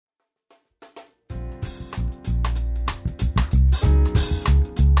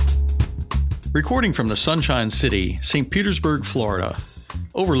Recording from the Sunshine City, St. Petersburg, Florida,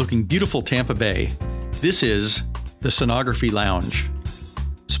 overlooking beautiful Tampa Bay, this is the Sonography Lounge,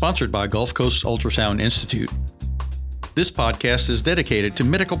 sponsored by Gulf Coast Ultrasound Institute. This podcast is dedicated to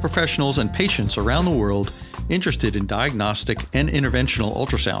medical professionals and patients around the world interested in diagnostic and interventional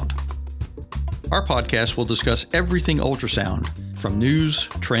ultrasound. Our podcast will discuss everything ultrasound, from news,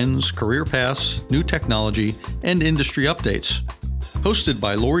 trends, career paths, new technology, and industry updates. Hosted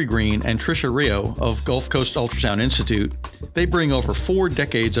by Lori Green and Tricia Rio of Gulf Coast Ultrasound Institute, they bring over 4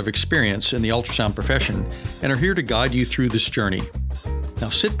 decades of experience in the ultrasound profession and are here to guide you through this journey. Now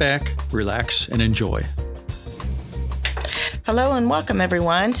sit back, relax, and enjoy. Hello and welcome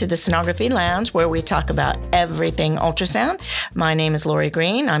everyone to the Sonography Lounge, where we talk about everything ultrasound. My name is Lori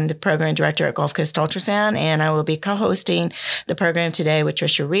Green. I'm the program director at Gulf Coast Ultrasound, and I will be co-hosting the program today with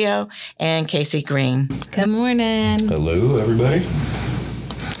Tricia Rio and Casey Green. Good morning. Hello, everybody.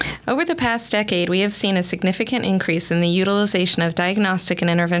 Over the past decade, we have seen a significant increase in the utilization of diagnostic and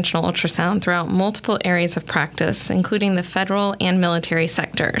interventional ultrasound throughout multiple areas of practice, including the federal and military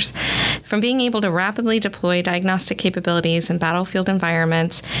sectors. From being able to rapidly deploy diagnostic capabilities in battlefield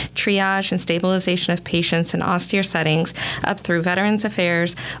environments, triage and stabilization of patients in austere settings, up through Veterans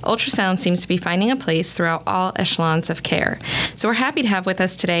Affairs, ultrasound seems to be finding a place throughout all echelons of care. So we're happy to have with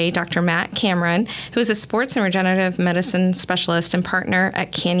us today Dr. Matt Cameron, who is a sports and regenerative medicine specialist and partner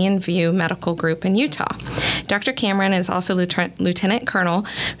at Canyon View Medical Group in Utah. Dr. Cameron is also Lieutenant Colonel,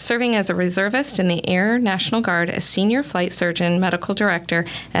 serving as a reservist in the Air National Guard as Senior Flight Surgeon Medical Director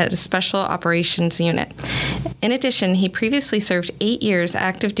at a Special Operations Unit. In addition, he previously served 8 years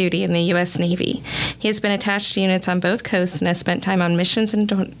active duty in the U.S. Navy. He has been attached to units on both coasts and has spent time on missions and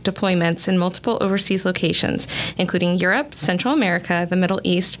deployments in multiple overseas locations, including Europe, Central America, the Middle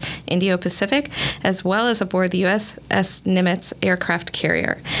East, Indo-Pacific, as well as aboard the USS Nimitz aircraft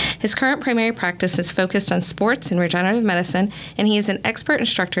carrier. His current primary practice is focused on sports and regenerative medicine, and he is an expert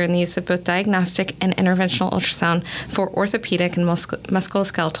instructor in the use of both diagnostic and interventional ultrasound for orthopedic and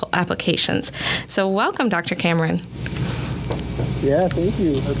musculoskeletal applications. So welcome, Dr. Cameron. Yeah, thank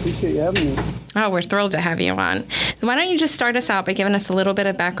you. I appreciate you having me. Oh, we're thrilled to have you on. So why don't you just start us out by giving us a little bit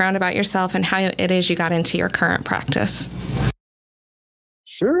of background about yourself and how it is you got into your current practice?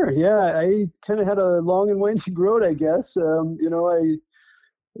 Sure. Yeah, I kind of had a long and winding road, I guess. I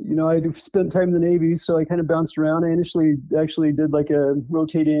spent time in the Navy, so I kind of bounced around. I initially actually did like a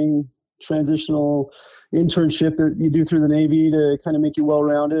rotating transitional internship that you do through the Navy to kind of make you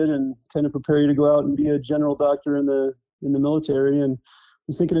well-rounded and kind of prepare you to go out and be a general doctor in the military. And I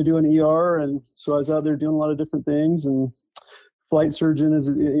was thinking of doing ER, and so I was out there doing a lot of different things. And flight surgeon is,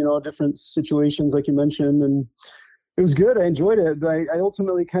 different situations like you mentioned, and it was good. I enjoyed it, but I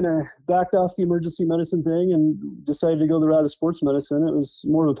ultimately kind of backed off the emergency medicine thing and decided to go the route of sports medicine. It was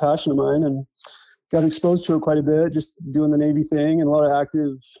more of a passion of mine and got exposed to it quite a bit, just doing the Navy thing and a lot of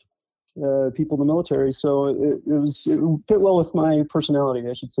active people in the military. So it fit well with my personality,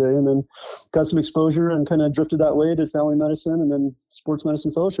 I should say, and then got some exposure and kind of drifted that way to family medicine and then sports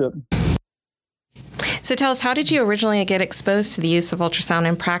medicine fellowship. So tell us, how did you originally get exposed to the use of ultrasound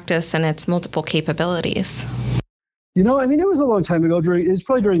in practice and its multiple capabilities? It was a long time ago. It was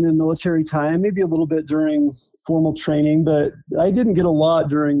probably during the military time, maybe a little bit during formal training, but I didn't get a lot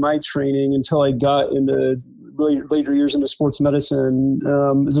during my training until I got into later years into sports medicine,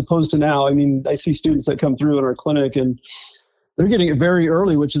 as opposed to now. I see students that come through in our clinic and they're getting it very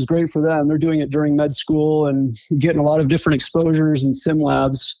early, which is great for them. They're doing it during med school and getting a lot of different exposures and sim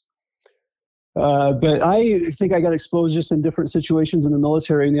labs. But I think I got exposed just in different situations in the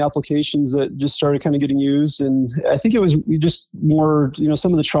military and the applications that just started kind of getting used. And I think it was just more,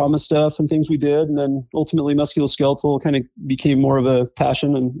 some of the trauma stuff and things we did. And then ultimately musculoskeletal kind of became more of a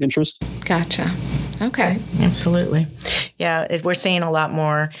passion and interest. Gotcha. Okay. Absolutely. Yeah, we're seeing a lot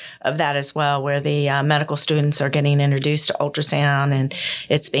more of that as well, where the medical students are getting introduced to ultrasound and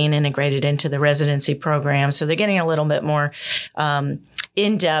it's being integrated into the residency program. So they're getting a little bit more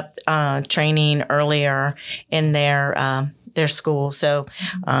in-depth training earlier in their school. So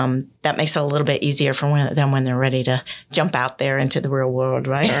that makes it a little bit easier for them when they're ready to jump out there into the real world,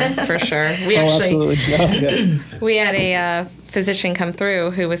 right? For sure. Absolutely. Yeah. We had a physician come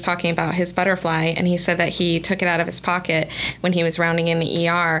through who was talking about his butterfly, and he said that he took it out of his pocket when he was rounding in the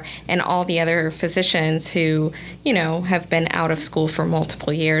ER, and all the other physicians who, have been out of school for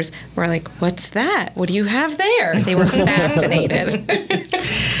multiple years were like, "What's that? What do you have there?" They were fascinated.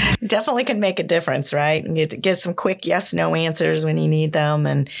 Definitely can make a difference, right? And get some quick yes/no answers when you need them,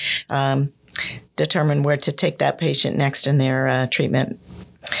 and determine where to take that patient next in their treatment.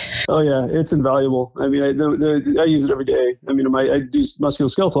 Oh yeah, it's invaluable. I mean, I use it every day. I mean, I do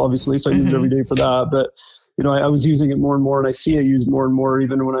musculoskeletal obviously, so I use it every day for that. But I was using it more and more, and I see it used more and more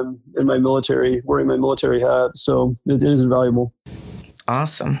even when I'm in my military, wearing my military hat. So it is invaluable.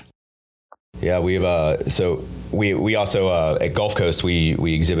 Awesome. Yeah, we have we also at Gulf Coast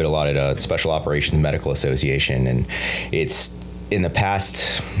we exhibit a lot at Special Operations Medical Association, and it's in the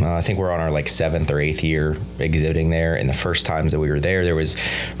past I think we're on our like 7th or 8th year exhibiting there, and the first times that we were there was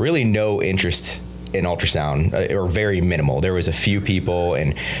really no interest in ultrasound, or very minimal. There was a few people,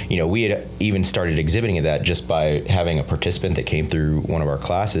 and we had even started exhibiting at that just by having a participant that came through one of our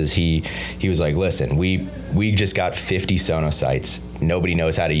classes. He was like, listen, we just got 50 sonocytes. Nobody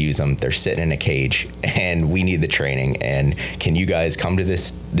knows how to use them. They're sitting in a cage, and we need the training. And can you guys come to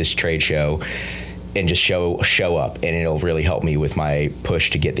this trade show and just show up, and it'll really help me with my push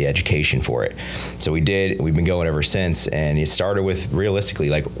to get the education for it. So we did. We've been going ever since, and it started with realistically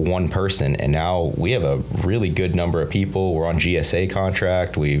like one person, and now we have a really good number of people. We're on GSA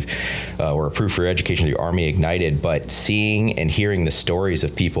contract. We're approved for education through Army Ignited. But seeing and hearing the stories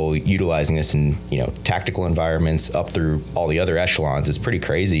of people utilizing this in tactical environments up through all the other echelons is pretty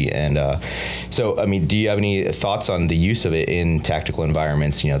crazy. And so I mean, do you have any thoughts on the use of it in tactical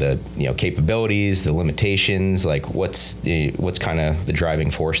environments? The capabilities, the limitations, like what's kind of the driving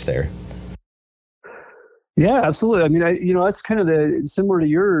force there? Yeah, absolutely. I mean, that's kind of similar to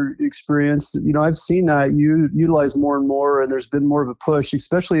your experience. I've seen that you utilize more and more, and there's been more of a push,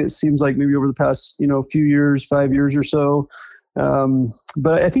 especially it seems like maybe over the past, few years, 5 years or so.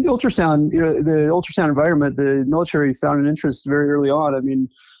 But I think the ultrasound environment, the military found an interest very early on. I mean,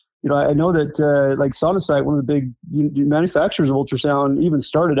 I know that like Sonosite, one of the big manufacturers of ultrasound, even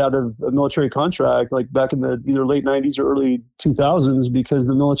started out of a military contract, like back in the either late 90s or early 2000s, because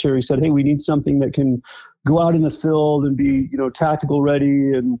the military said, hey, we need something that can go out in the field and be, tactical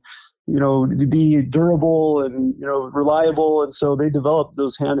ready and, be durable and, reliable. And so they developed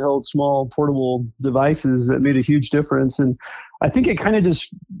those handheld, small, portable devices that made a huge difference. And I think it kind of just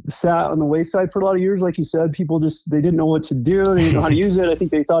sat on the wayside for a lot of years. Like you said, people they didn't know what to do. They didn't know how to use it. I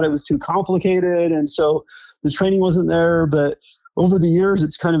think they thought it was too complicated. And so the training wasn't there. But over the years,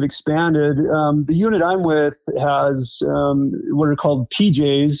 it's kind of expanded. The unit I'm with has what are called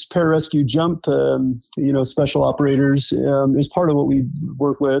PJs, pararescue jump, special operators is part of what we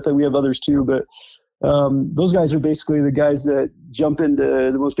work with. And we have others too, but those guys are basically the guys that jump into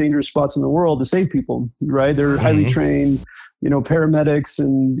the most dangerous spots in the world to save people, right? They're highly trained, paramedics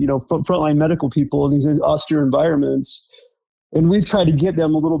and, frontline medical people in these austere environments. And we've tried to get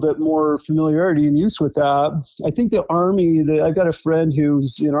them a little bit more familiarity and use with that. I think the Army, I've got a friend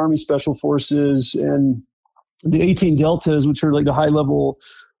who's in Army Special Forces, and the 18 Deltas, which are like the high-level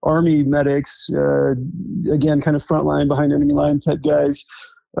Army medics, again, kind of frontline, behind enemy line type guys,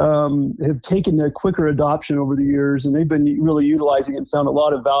 have taken a quicker adoption over the years, and they've been really utilizing it and found a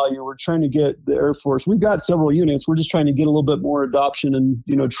lot of value. We're trying to get the Air Force. We've got several units. We're just trying to get a little bit more adoption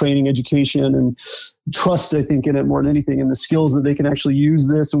and, training, education, and trust, I think, in it more than anything, and the skills that they can actually use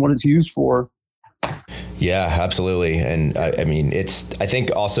this and what it's used for. Yeah, absolutely. And I mean, I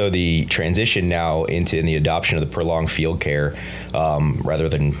think also the transition now in the adoption of the prolonged field care, rather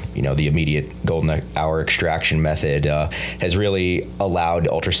than, the immediate golden hour extraction method, has really allowed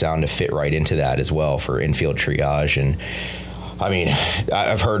ultrasound to fit right into that as well for infield triage. And I mean,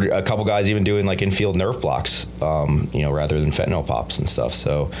 I've heard a couple guys even doing like infield nerve blocks, rather than fentanyl pops and stuff.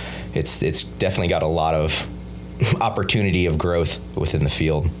 So it's definitely got a lot of opportunity of growth within the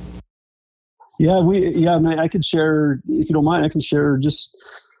field. Yeah, I could share, if you don't mind, I can share just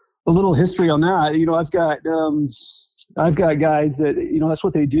a little history on that. I've got guys that, that's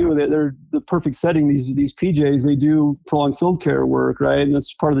what they do. They're the perfect setting. These PJs, they do prolonged field care work, right? And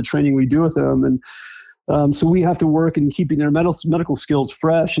that's part of the training we do with them. And so we have to work in keeping their medical skills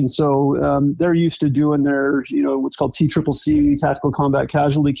fresh. And so they're used to doing their, what's called TCCC, tactical combat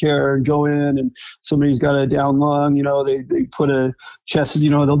casualty care, and go in and somebody's got a down lung, they put a chest,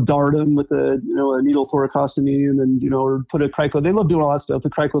 they'll dart them with a needle thoracostomy, and then, or put a crico. They love doing all that stuff, the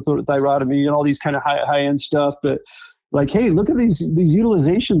cricothyrotomy and all these kind of high end stuff. But like, hey, look at these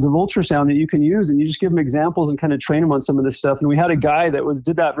utilizations of ultrasound that you can use, and you just give them examples and kind of train them on some of this stuff. And we had a guy that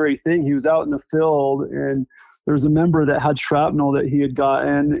did that very thing. He was out in the field, and there was a member that had shrapnel that he had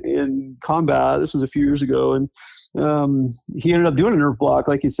gotten in combat. This was a few years ago, and he ended up doing a nerve block,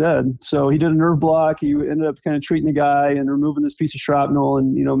 like you said. So he did a nerve block. He ended up kind of treating the guy and removing this piece of shrapnel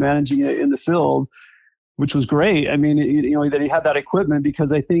and managing it in the field, which was great. I mean, that he had that equipment,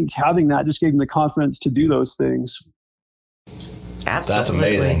 because I think having that just gave him the confidence to do those things.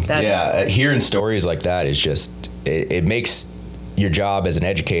 Absolutely. That's amazing. Hearing stories like that is just, it makes your job as an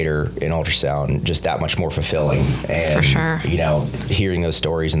educator in ultrasound just that much more fulfilling. And, for sure. Hearing those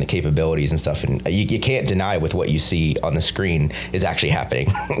stories and the capabilities and stuff, and you can't deny with what you see on the screen is actually happening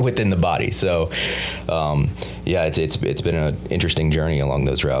within the body. So, it's been an interesting journey along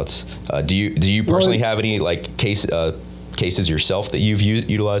those routes. Do you personally have any like cases yourself that you've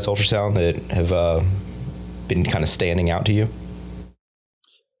utilized ultrasound that have been kind of standing out to you?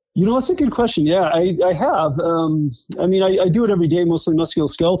 That's a good question. Yeah, I have. I do it every day, mostly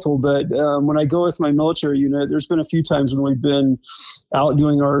musculoskeletal, but when I go with my military unit, there's been a few times when we've been out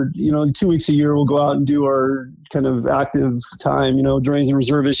doing our, 2 weeks a year, we'll go out and do our kind of active time. During the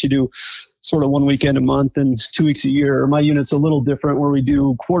reservists, you do sort of 1 weekend a month and 2 weeks a year. My unit's a little different where we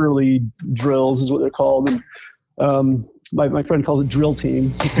do quarterly drills is what they're called. And, my friend calls it drill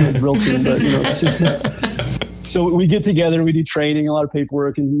team. It's not a drill team, but, so we get together, we do training, a lot of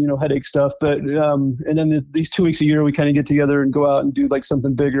paperwork and, headache stuff. But, and then these 2 weeks a year, we kind of get together and go out and do like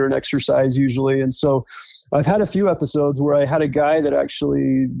something bigger and exercise usually. And so I've had a few episodes where I had a guy that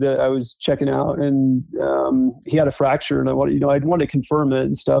I was checking out and he had a fracture and I wanted to confirm it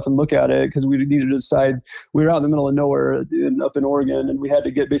and stuff and look at it because we needed to decide. We were out in the middle of nowhere up in Oregon and we had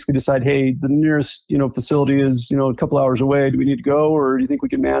to basically decide, hey, the nearest, facility is, a couple hours away. Do we need to go or do you think we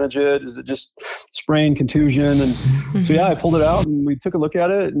can manage it? Is it just sprain, contusion? And so, I pulled it out and we took a look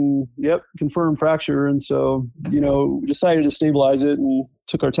at it and confirmed fracture. And so, we decided to stabilize it and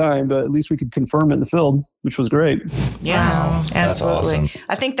took our time, but at least we could confirm it in the field, which was great. Yeah, wow, absolutely. That's awesome.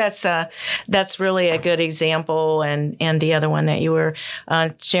 I think that's really a good example. And the other one that you were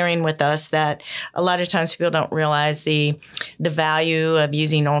sharing with us, that a lot of times people don't realize the value of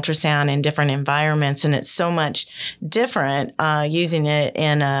using ultrasound in different environments. And it's so much different using it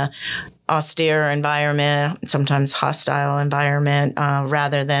in a austere environment, sometimes hostile environment,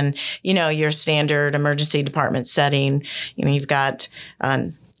 rather than, your standard emergency department setting. You've got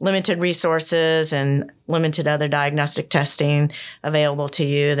limited resources and limited other diagnostic testing available to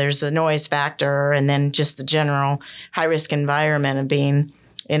you. There's the noise factor and then just the general high-risk environment of being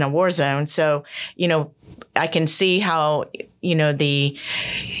in a war zone. So, I can see how,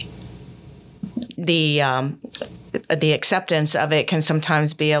 the acceptance of it can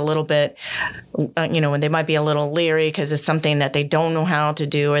sometimes be a little bit, when they might be a little leery because it's something that they don't know how to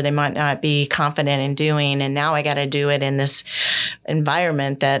do or they might not be confident in doing. And now I got to do it in this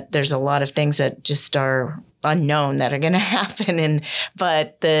environment that there's a lot of things that just are unknown that are going to happen.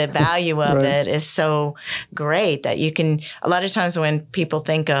 But the value of it is so great that you can, a lot of times when people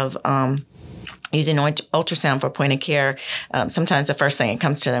think of, using ultrasound for point of care, sometimes the first thing that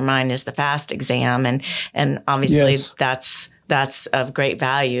comes to their mind is the FAST exam. And obviously that's of great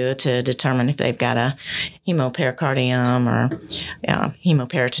value to determine if they've got a hemopericardium or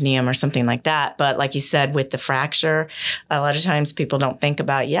hemoperitoneum or something like that. But like you said, with the fracture, a lot of times people don't think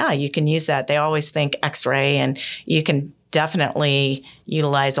about, you can use that. They always think X-ray, and you can definitely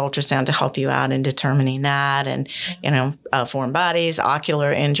utilize ultrasound to help you out in determining that. And, foreign bodies,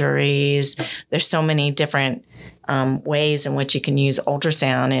 ocular injuries. There's so many different ways in which you can use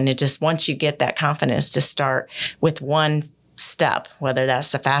ultrasound. And it just, once you get that confidence to start with one step, whether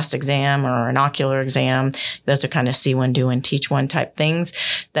that's a FAST exam or an ocular exam, those are kind of see one, do one, teach one type things,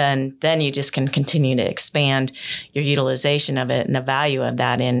 then you just can continue to expand your utilization of it. And the value of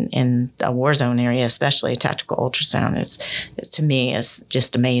that in a war zone area, especially tactical ultrasound, is to me is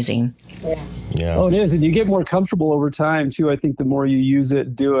just amazing. Yeah. Oh, it is. And you get more comfortable over time too. I think the more you use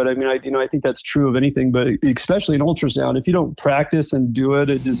it, do it. I mean, I think that's true of anything, but especially in ultrasound, if you don't practice and do it,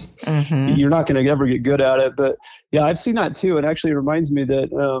 it just, you're not going to ever get good at it. But yeah, I've seen that too. And actually it reminds me that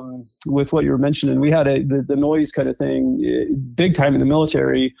with what you were mentioning, we had the noise kind of thing big time in the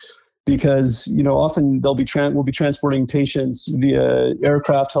military. Because, often we'll be transporting patients via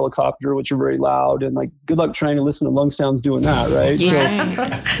aircraft, helicopter, which are very loud, and good luck trying to listen to lung sounds doing that, right?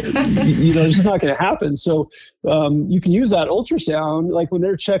 Yeah. So, it's just not going to happen. So you can use that ultrasound, when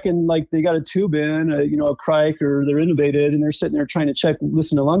they're checking, they got a tube in, a crike, or they're intubated, and they're sitting there trying to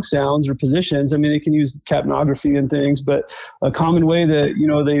listen to lung sounds or positions. I mean, they can use capnography and things, but a common way that,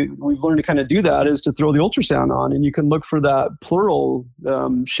 we've learned to kind of do that is to throw the ultrasound on, and you can look for that pleural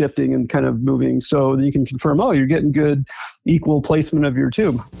shifting and kind of moving so that you can confirm, you're getting good equal placement of your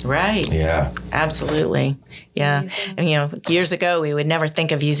tube. Right. Yeah. Absolutely. Yeah. And, years ago, we would never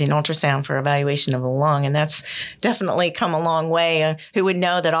think of using ultrasound for evaluation of the lung. And that's definitely come a long way. Who would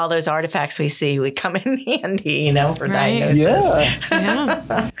know that all those artifacts we see would come in handy, for diagnosis.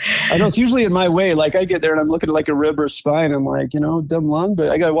 Yeah. I know it's usually in my way. Like I get there and I'm looking at like a rib or spine. I'm like, dumb lung, but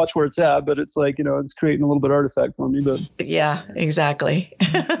I got to watch where it's at. But it's like, it's creating a little bit of artifact for me. But yeah, exactly.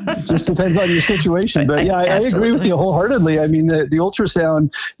 It just depends on your situation. But yeah, I agree with you wholeheartedly. I mean, the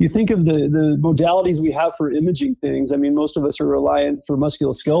ultrasound, you think of the modalities we have for imaging things. I mean, most of us are reliant for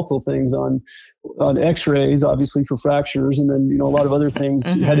musculoskeletal things on x-rays, obviously for fractures, and then, a lot of other things,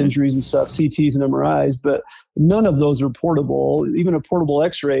 head injuries and stuff, CTs and MRIs, but none of those are portable. Even a portable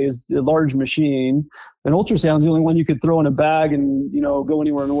x-ray is a large machine. An ultrasound is the only one you could throw in a bag and, go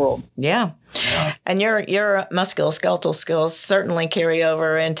anywhere in the world. Yeah. And your musculoskeletal skills certainly carry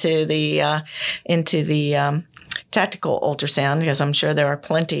over into the tactical ultrasound, because I'm sure there are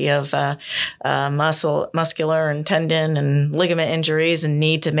plenty of muscular and tendon and ligament injuries and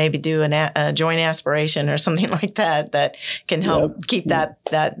need to maybe do a joint aspiration or something like that can help keep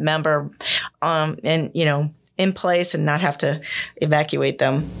that member in place and not have to evacuate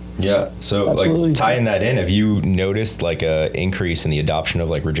them. Yeah. So Absolutely. Like tying that in, have you noticed like a increase in the adoption of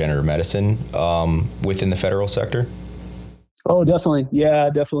like regenerative medicine within the federal sector? Oh, definitely.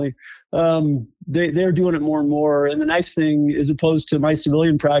 Yeah, definitely. They're doing it more and more. And the nice thing, as opposed to my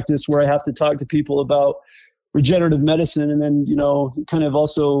civilian practice where I have to talk to people about regenerative medicine and then, kind of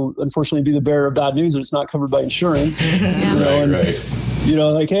also, unfortunately, be the bearer of bad news that it's not covered by insurance. Right.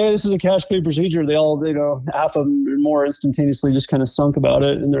 Like, hey, this is a cash pay procedure. They all, half of them or more instantaneously just kind of sunk about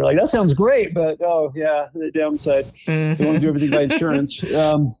it. And they're like, that sounds great, but the downside. They want to do everything by insurance.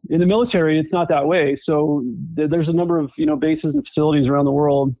 In the military, it's not that way. So there's a number of, bases and facilities around the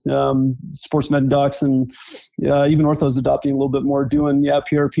world, sports med docs, and even orthos adopting a little bit more, doing,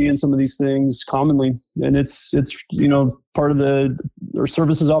 PRP and some of these things commonly. And it's part of or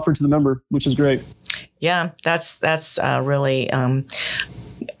services offered to the member, which is great. Yeah, that's really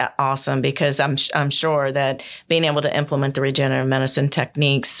awesome, because I'm sure that being able to implement the regenerative medicine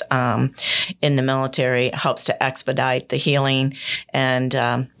techniques in the military helps to expedite the healing and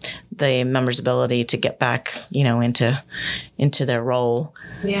the member's ability to get back, into their role.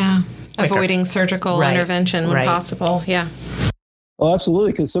 Yeah, quicker. Avoiding surgical intervention when possible. Yeah. Oh, absolutely.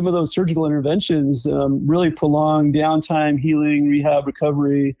 Because some of those surgical interventions really prolong downtime, healing, rehab,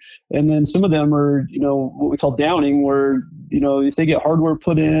 recovery. And then some of them are, what we call downing, where, if they get hardware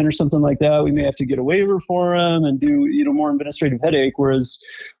put in or something like that, we may have to get a waiver for them and do, more administrative headache. Whereas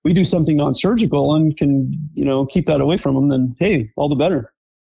we do something non-surgical and can, keep that away from them, then, hey, all the better.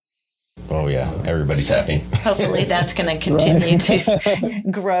 Oh yeah, everybody's happy. Hopefully that's going to continue to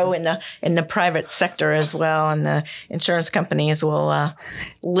grow in the private sector as well, and the insurance companies will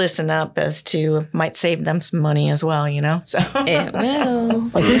listen up as to might save them some money as well. So it will.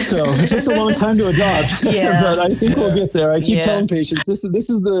 I think so. It takes a long time to adopt, but I think we'll get there. I keep telling patients this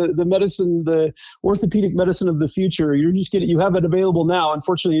is the medicine, the orthopedic medicine of the future. You have it available now.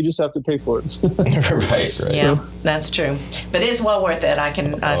 Unfortunately, you just have to pay for it. Right. Yeah, that's true. But it is well worth it. I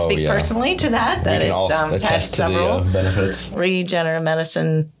can speak personally to that it's had several benefits. regenerative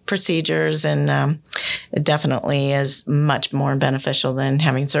medicine procedures, and it definitely is much more beneficial than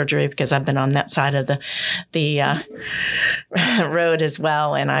having surgery, because I've been on that side of the road as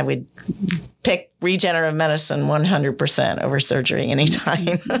well, and I would pick regenerative medicine 100% over surgery anytime.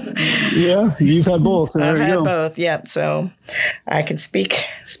 Yeah, you've had both. I've had both. Yep. So I can speak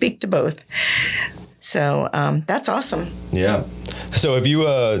to both. So that's awesome. Yeah. So have you,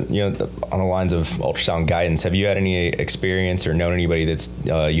 on the lines of ultrasound guidance, have you had any experience or known anybody that's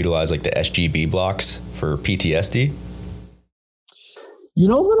utilized like the SGB blocks for PTSD? A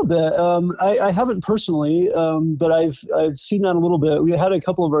little bit. I haven't personally, but I've seen that a little bit. We had a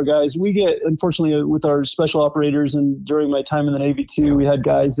couple of our guys. We get, unfortunately, with our special operators, and during my time in the Navy too, we had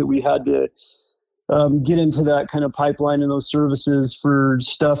guys that we had to get into that kind of pipeline and those services for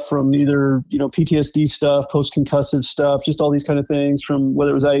stuff from either, PTSD stuff, post-concussive stuff, just all these kind of things, from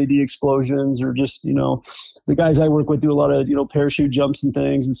whether it was IED explosions or just, the guys I work with do a lot of, parachute jumps and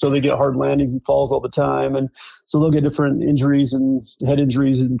things. And so they get hard landings and falls all the time. And so they'll get different injuries, and head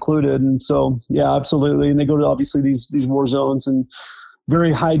injuries included. And so, yeah, absolutely. And they go to obviously these war zones and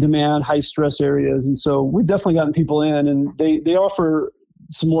very high demand, high stress areas. And so we've definitely gotten people in, and they offer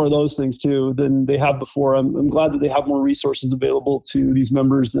some more of those things too than they have before. I'm glad that they have more resources available to these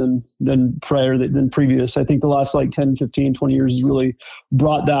members than previous. I think the last 10, 15, 20 years has really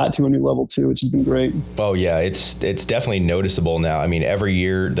brought that to a new level too, which has been great. Oh yeah. It's definitely noticeable now. I mean, every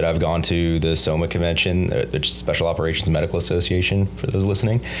year that I've gone to the SOMA convention, the Special Operations Medical Association, for those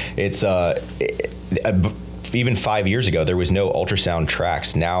listening, it's, even 5 years ago, there was no ultrasound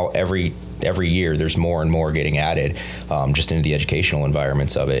tracks. Now every every year there's more and more getting added just into the educational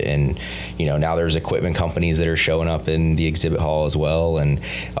environments of it. And, now there's equipment companies that are showing up in the exhibit hall as well, and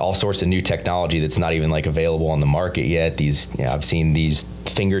all sorts of new technology that's not even like available on the market yet. I've seen these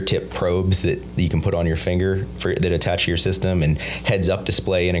fingertip probes that you can put on your finger that attach to your system, and heads-up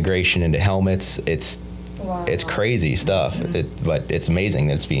display integration into helmets. It's crazy stuff, but it's amazing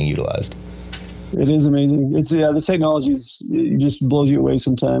that it's being utilized. It is amazing. It's the technology it just blows you away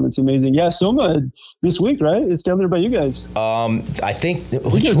sometimes. It's amazing. Yeah, SOMA this week, right? It's down there by you guys. I think it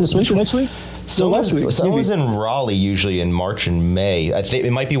was this week or next week. So last week. SOMA's in Raleigh usually in March and May. I think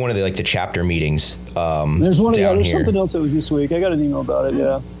it might be one of the chapter meetings. There's one. There's something else that was this week. I got an email about it.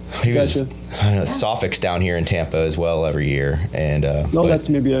 Yeah. He was Sophics down here in Tampa as well every year, and that's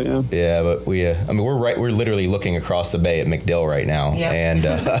maybe it. Yeah. Yeah, but we're literally looking across the bay at MacDill right now, and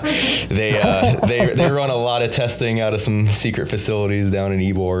they run a lot of testing out of some secret facilities down in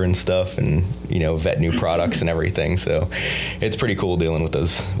Ybor and stuff, and vet new products and everything. So it's pretty cool dealing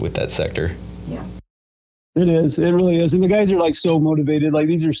with that sector. Yeah, it is. It really is, and the guys are so motivated.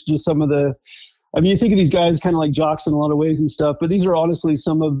 These are just some of the. You think of these guys kind of like jocks in a lot of ways and stuff, but these are honestly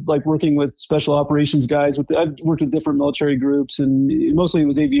some of working with special operations guys. I've worked with different military groups, and mostly it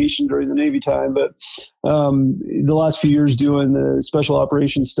was aviation during the Navy time, but the last few years doing the special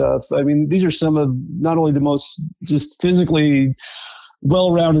operations stuff. These are some of not only the most just physically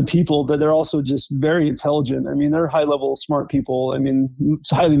well-rounded people, but they're also just very intelligent. They're high-level smart people.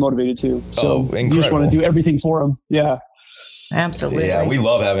 Highly motivated too. So you just want to do everything for them. Yeah. Absolutely. Yeah, we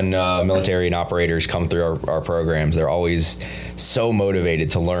love having military and operators come through our programs. They're always so motivated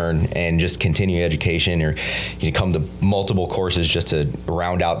to learn and just continue education, or you come to multiple courses just to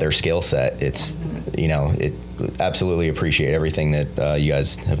round out their skill set. It's, absolutely appreciate everything that you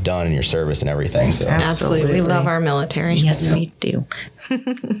guys have done in your service and everything. So. Absolutely. We love our military. Yes, we do.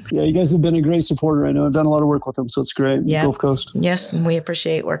 Yeah, you guys have been a great supporter. I know I've done a lot of work with them, so it's great. Yeah. Gulf Coast. Yes, and we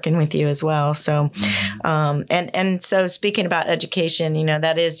appreciate working with you as well. So, and so speaking about education,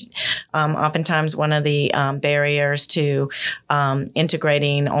 that is oftentimes one of the barriers to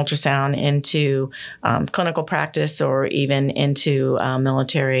integrating ultrasound into clinical practice or even into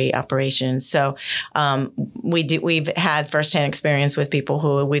military operations. So we've had firsthand experience with people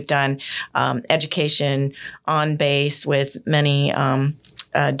who we've done education on base with many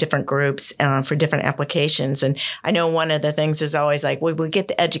different groups for different applications. And I know one of the things is always we get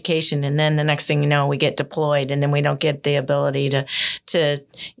the education, and then the next thing you know, we get deployed, and then we don't get the ability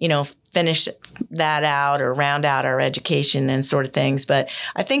to finish that out or round out our education and sort of things. But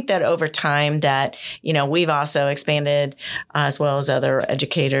I think that over time that, we've also expanded, as well as other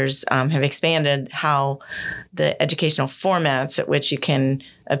educators have expanded how the educational formats at which you can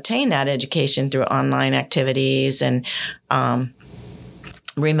obtain that education through online activities and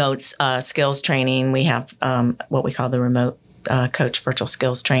remote skills training. We have what we call the remote coach virtual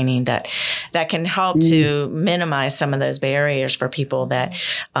skills training that can help to minimize some of those barriers for people that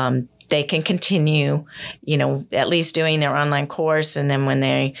they can continue, at least doing their online course. And then when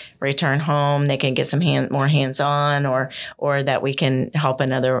they return home, they can get some more hands-on or that we can help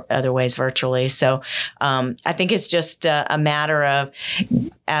in other ways virtually. So I think it's just a matter of,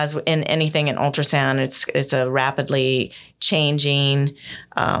 as in anything in ultrasound, it's a rapidly changing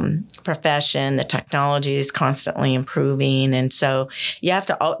profession. The technology is constantly improving. And so you have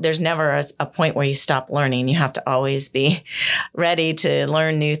to, there's never a point where you stop learning. You have to always be ready to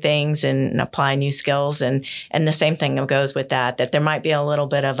learn new things and apply new skills. And the same thing goes with that there might be a little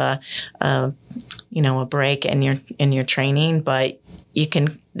bit of a break in your training, but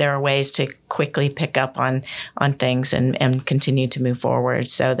there are ways to quickly pick up on things and continue to move forward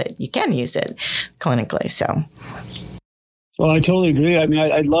so that you can use it clinically. So. Well, I totally agree.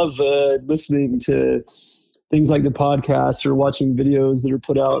 I love listening to things like the podcast or watching videos that are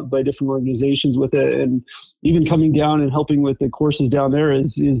put out by different organizations with it. And even coming down and helping with the courses down there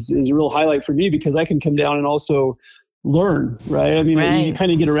is a real highlight for me, because I can come down and also learn, right? Right. You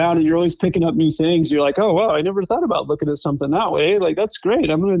kind of get around and you're always picking up new things. You're like, oh, wow, I never thought about looking at something that way. That's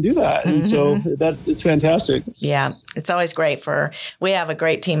great. I'm going to do that. And so it's fantastic. Yeah, it's always great we have a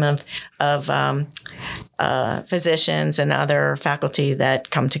great team of physicians and other faculty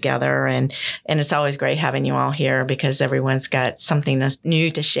that come together, and it's always great having you all here because everyone's got something new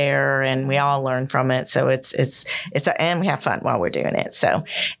to share and we all learn from it. So and we have fun while we're doing it. So,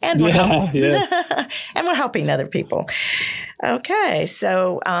 and we're and we're helping other people. Okay.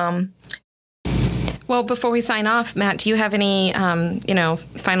 So, well, before we sign off, Matt, do you have any,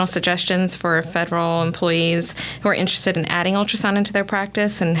 final suggestions for federal employees who are interested in adding ultrasound into their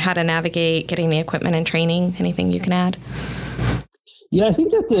practice and how to navigate getting the equipment and training? Anything you can add? Yeah, I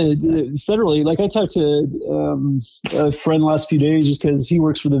think that the federally, like I talked to a friend the last few days just because he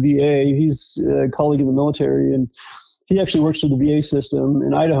works for the VA. He's a colleague in the military, and he actually works for the VA system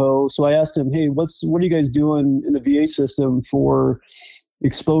in Idaho. So I asked him, hey, what are you guys doing in the VA system for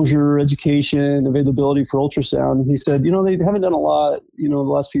exposure, education, availability for ultrasound? And he said, they haven't done a lot, the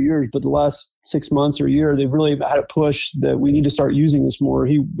last few years, but the last 6 months or a year, they've really had a push that we need to start using this more.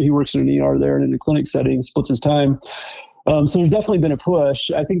 He works in an ER there and in a clinic setting, splits his time. So there's definitely been a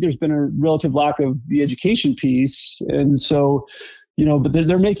push. I think there's been a relative lack of the education piece. And so, but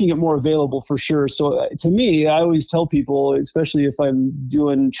they're making it more available for sure. So to me, I always tell people, especially if I'm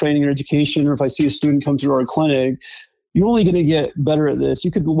doing training or education, or if I see a student come through our clinic, you're only going to get better at this.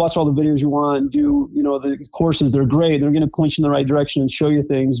 You could watch all the videos you want, do, the courses, they're great. They're going to point you in the right direction and show you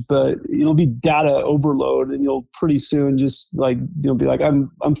things, but it'll be data overload, and you'll pretty soon just be like,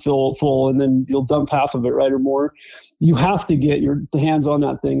 I'm full, and then you'll dump half of it, right, or more. You have to get the hands on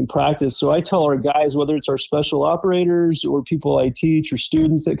that thing and practice. So I tell our guys, whether it's our special operators or people I teach or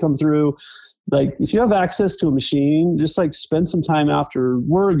students that come through, like, if you have access to a machine, just spend some time after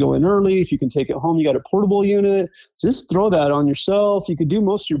work, go in early. If you can take it home, you got a portable unit, just throw that on yourself. You could do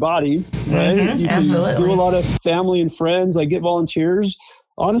most of your body, right? Mm-hmm, you absolutely. can do a lot of family and friends. I get volunteers.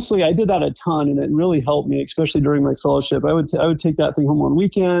 Honestly, I did that a ton, and it really helped me, especially during my fellowship. I would take that thing home on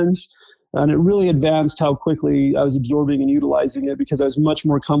weekends. And it really advanced how quickly I was absorbing and utilizing it, because I was much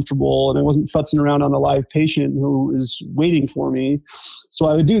more comfortable and I wasn't futzing around on a live patient who is waiting for me. So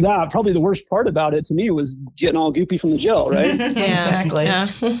I would do that. Probably the worst part about it to me was getting all goopy from the gel, right? Exactly. Yeah.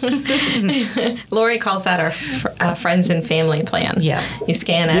 Lori calls that our friends and family plan. Yeah. You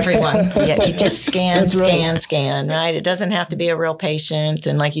scan everyone. Yeah, you just scan, That's scan, right? It doesn't have to be a real patient.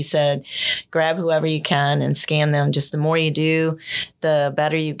 And like you said, grab whoever you can and scan them. Just the more you do, the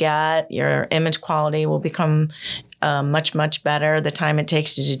better you get. Your image quality will become much, much better. The time it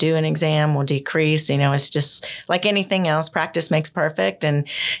takes you to do an exam will decrease. It's just like anything else. Practice makes perfect. And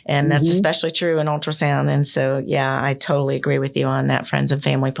that's especially true in ultrasound. And so, yeah, I totally agree with you on that friends and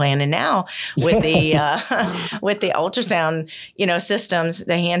family plan. And now with the, with the ultrasound, systems,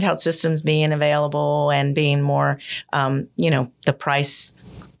 the handheld systems being available and being more, the price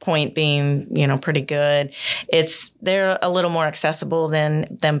point being, pretty good. They're a little more accessible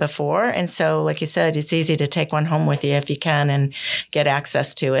than before. And so, like you said, it's easy to take one home with you if you can and get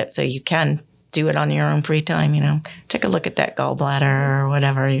access to it. So you can do it on your own free time, take a look at that gallbladder or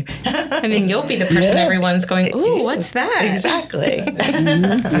whatever. And then you'll be the person everyone's going, ooh, what's that? Exactly.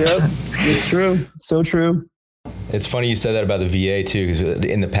 Yep, it's true. So true. It's funny you said that about the VA too, because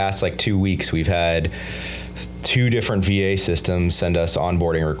in the past 2 weeks, we've had 2 different VA systems send us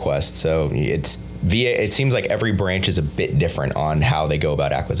onboarding requests. So it's VA. It seems like every branch is a bit different on how they go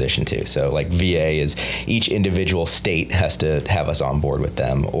about acquisition too. So VA is each individual state has to have us on board with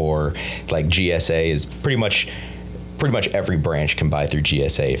them, or GSA is pretty much every branch can buy through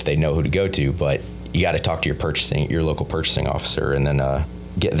GSA if they know who to go to, but you got to talk to your local purchasing officer, and then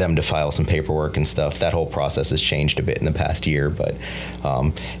get them to file some paperwork and stuff. That whole process has changed a bit in the past year, but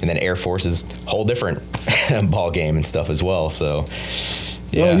and then Air Force is a whole different ball game and stuff as well. So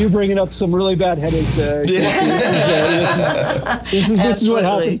yeah. Well, you're bringing up some really bad headaches there. This is what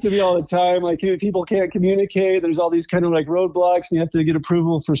happens to me all the time. People can't communicate. There's all these kind of roadblocks, and you have to get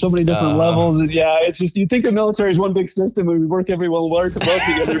approval for so many different levels. And yeah, it's just, you think the military is one big system and we work everyone well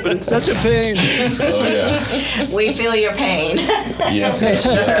together, but it's such a pain. Oh yeah. We feel your pain. Yeah.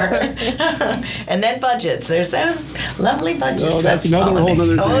 Sure. And then budgets. There's those lovely budgets. Oh, that's another whole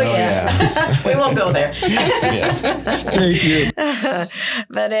other thing. Oh yeah. We won't go there. Yeah. Thank you.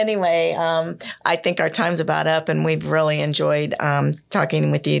 But anyway, I think our time's about up, and we've really enjoyed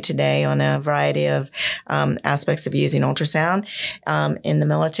talking with you today on a variety of aspects of using ultrasound in the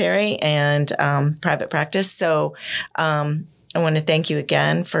military and private practice. So I want to thank you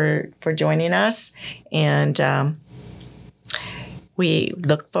again for joining us, and we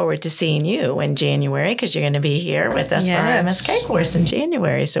look forward to seeing you in January, because you're going to be here with us for our MSK course in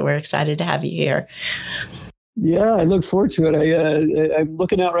January. So we're excited to have you here. Yeah, I look forward to it. I'm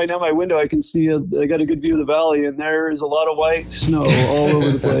looking out right now my window. I can see I got a good view of the valley, and there is a lot of white snow all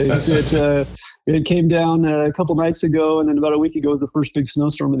over the place. It came down a couple nights ago, and then about a week ago was the first big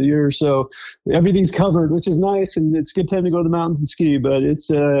snowstorm of the year. So everything's covered, which is nice, and it's a good time to go to the mountains and ski. But it's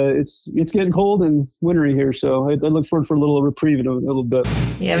getting cold and wintry here, so I look forward for a little reprieve in a little bit.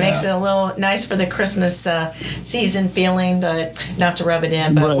 Yeah, it makes it a little nice for the Christmas season feeling, but not to rub it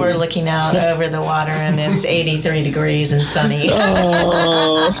in. But We're looking out over the water, and it's 83 degrees and sunny.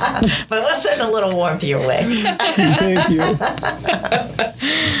 Oh. But we'll send a little warmth your way. Thank you.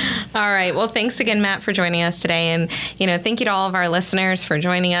 All right. Well, thanks again, Matt, for joining us today. And, thank you to all of our listeners for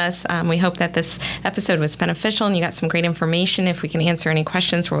joining us. We hope that this episode was beneficial and you got some great information. If we can answer any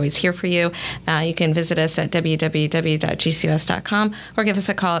questions, we're always here for you. You can visit us at www.gcus.com or give us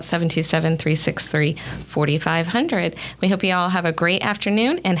a call at 727-363-4500. We hope you all have a great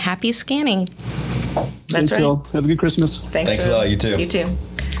afternoon and happy scanning. That's Thanks, y'all. Have a good Christmas. Thanks a lot. You too. You too.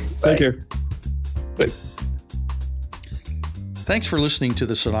 Take care. Bye. Thanks for listening to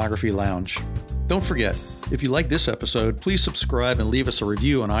the Sonography Lounge. Don't forget, if you like this episode, please subscribe and leave us a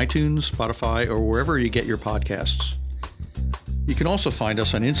review on iTunes, Spotify, or wherever you get your podcasts. You can also find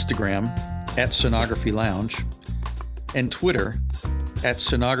us on Instagram at Sonography Lounge and Twitter at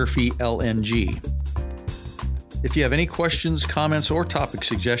SonographyLNG. If you have any questions, comments, or topic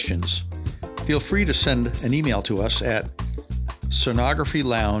suggestions, feel free to send an email to us at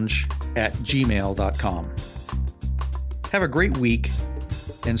sonographylounge@gmail.com. Have a great week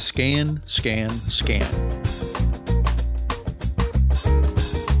and scan, scan, scan.